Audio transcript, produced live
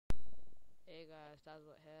guys, that's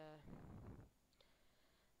what here.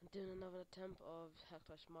 I'm doing another attempt of Hack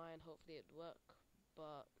Slash Mine. Hopefully it work,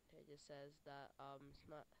 but it just says that it's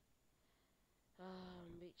not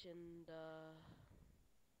reaching the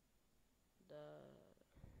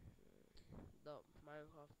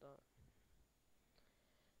Minecraft dot.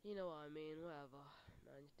 You know what I mean? Whatever.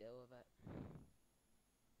 Man, just deal with it.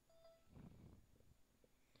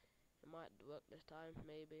 It might work this time,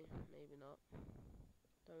 maybe, maybe not.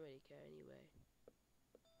 Don't really care anyway.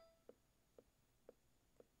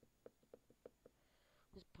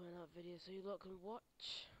 Just putting out videos so you lot can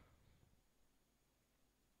watch.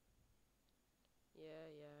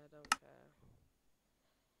 Yeah, I don't care.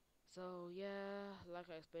 So yeah,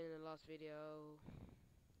 like I explained in the last video,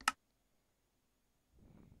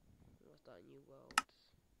 we'll start a new world.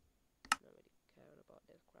 Not really caring about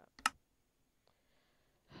this crap.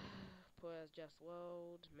 Put as just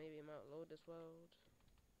world, maybe it might load this world.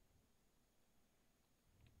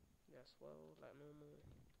 Just world, like normal.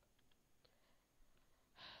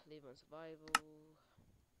 Leave on survival.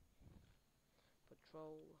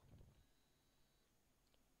 Patrol.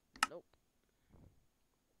 Nope.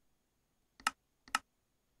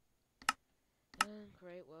 And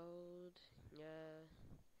create world. Yeah.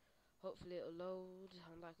 Hopefully it'll load,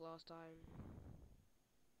 unlike last time.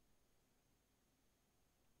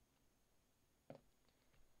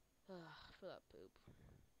 I feel like poop.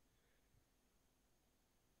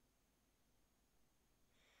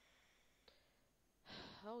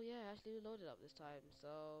 Oh yeah, actually we loaded up this time,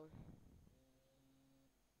 so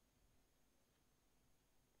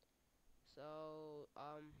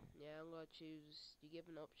yeah, I'm gonna choose. You give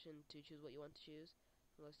an option to choose what you want to choose.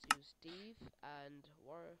 I'm gonna choose Steve and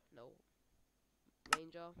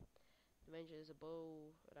Ranger. The Ranger is a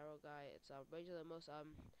bow and arrow guy. It's Ranger, the most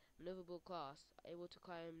maneuverable class, able to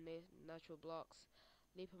climb natural blocks,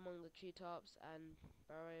 leap among the treetops, and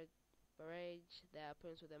barrage their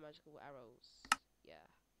opponents with their magical arrows. Yeah.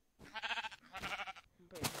 I'm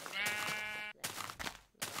pretty sure.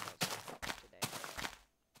 Today.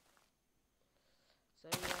 So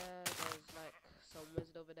yeah, there's like some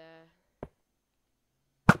wizard over there,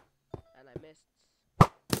 and I missed,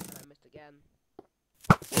 and I missed again.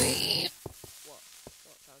 What?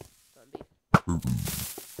 Sound beef? And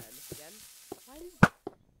I missed again. Why is?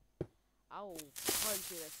 I'll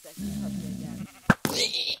punch you in a second. Touch me again.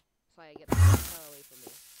 So I get the hell away from me.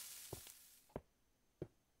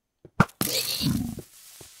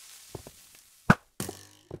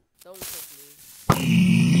 Don't kick me.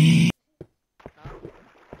 Huh?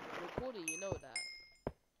 I'm recording, you know that.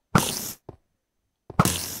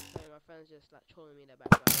 Sorry, my friend's just like trolling me in the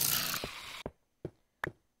background.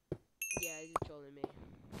 Yeah, he's just trolling me.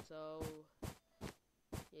 So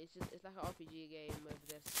yeah, it's like an RPG game with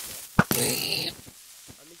this.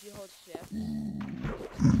 If you hold shift,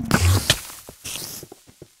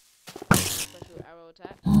 special arrow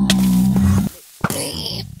attack.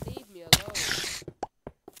 Leave me alone.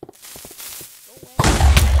 Go away.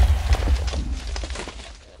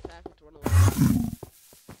 Attack to run away.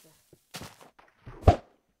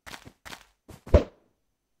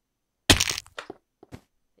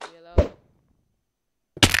 Leave me alone.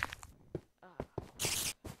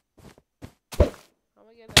 How am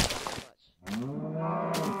I getting that so much?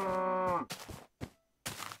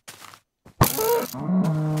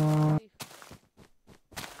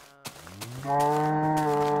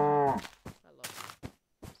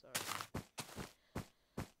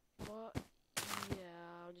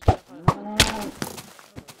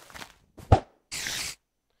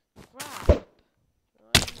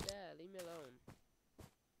 Leave me alone.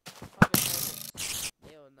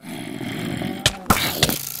 They are not.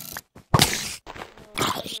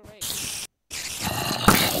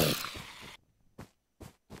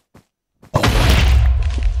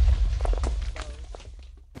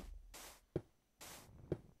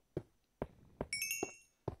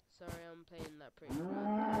 Sorry, I'm playing that pretty good.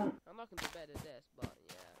 I'm not gonna do better than this, but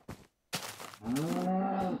yeah.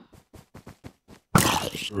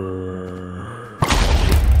 What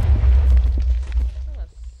kind of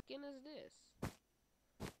skin is this?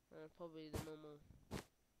 Probably the normal.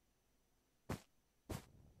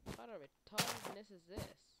 What a retardedness is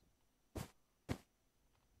this?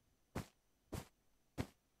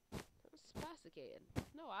 I'm spasticated.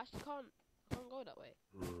 No, I actually can't go that way.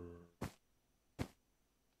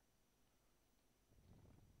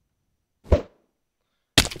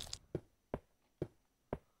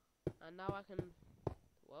 And now I can,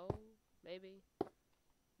 well, maybe.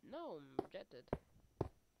 No, I'm rejected.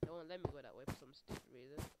 They won't let me go that way for some stupid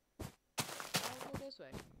reason. I'll go this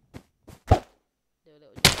way. Do a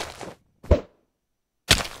little jump.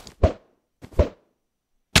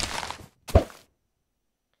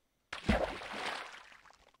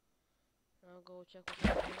 I'll go check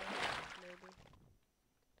what's up here, maybe.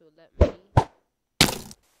 If it'll let me.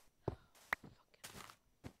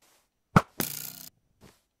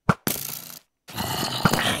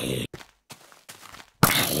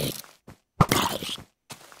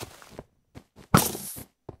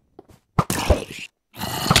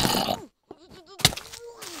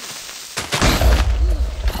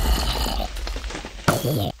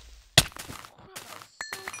 Crap, that was so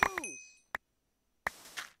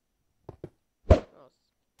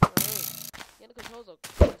close. Yeah, the controls are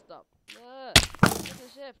messed up. Hit the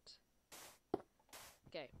shift.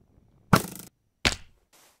 Okay.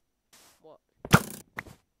 What? I'll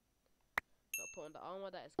put on the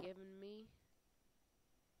armor that it's given me.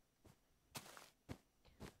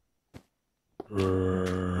 Why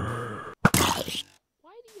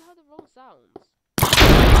do you have the wrong sounds?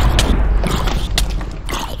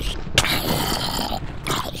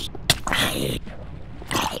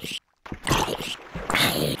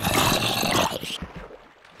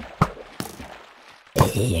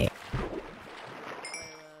 Use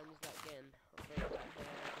that again. I'll bring it back here.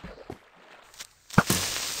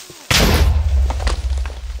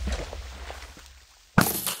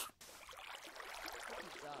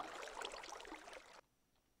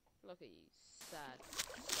 Look at you, sad.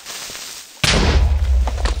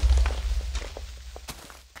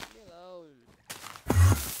 Leave me alone.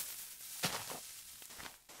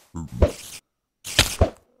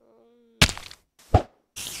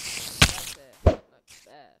 That's it. Like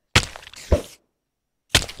that.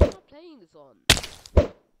 What am I playing this on?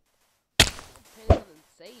 I'm playing this on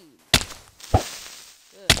insane.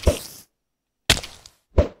 Ugh.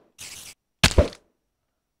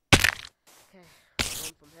 Okay, I'm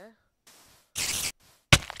going from here.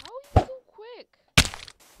 How are you so quick?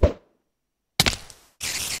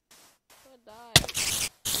 I died.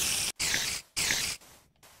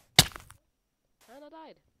 And I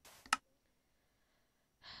died.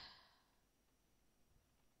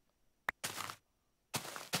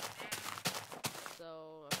 So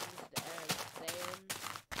I think this is the area I'm staying,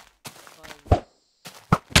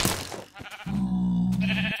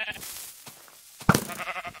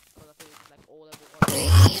 because I think it's like all level 1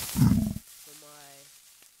 for my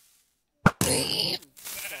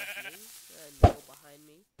and go behind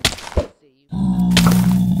me. See you.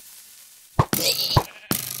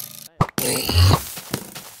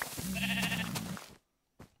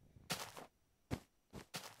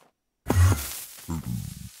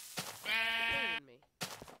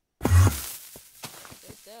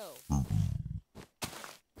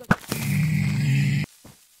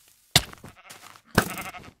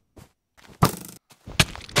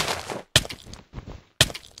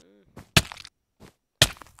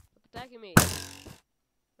 Attacking me.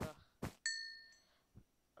 Ugh.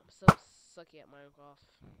 I'm so sucky at Minecraft.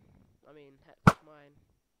 I mean, Hatfish Mine.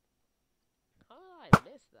 How did I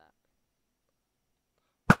miss that?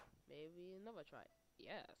 Maybe another try.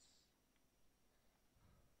 Yes.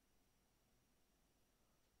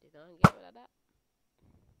 Did not get rid of that.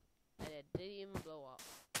 And it didn't even blow up.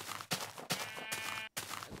 I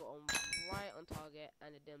got on right on target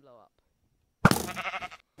and it didn't blow up.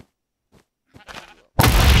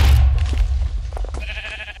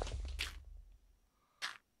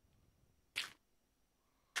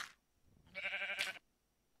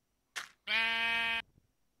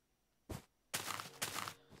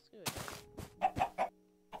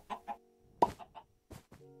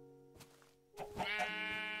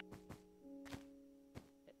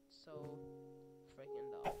 It's so freaking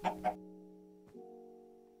dumb.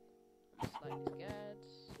 I'm slightly scared.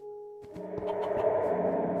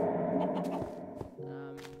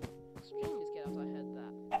 Extremely scared after I heard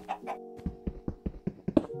that.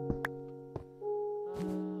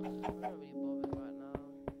 I'm not really bothered right now.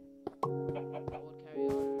 I would carry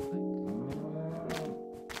on like.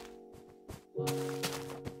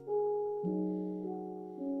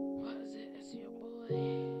 What is it? It's your boy.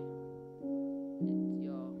 It's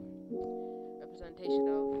your representation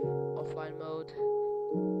of offline mode.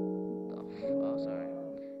 Oh, sorry.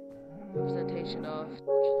 Representation of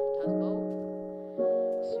Tasbo.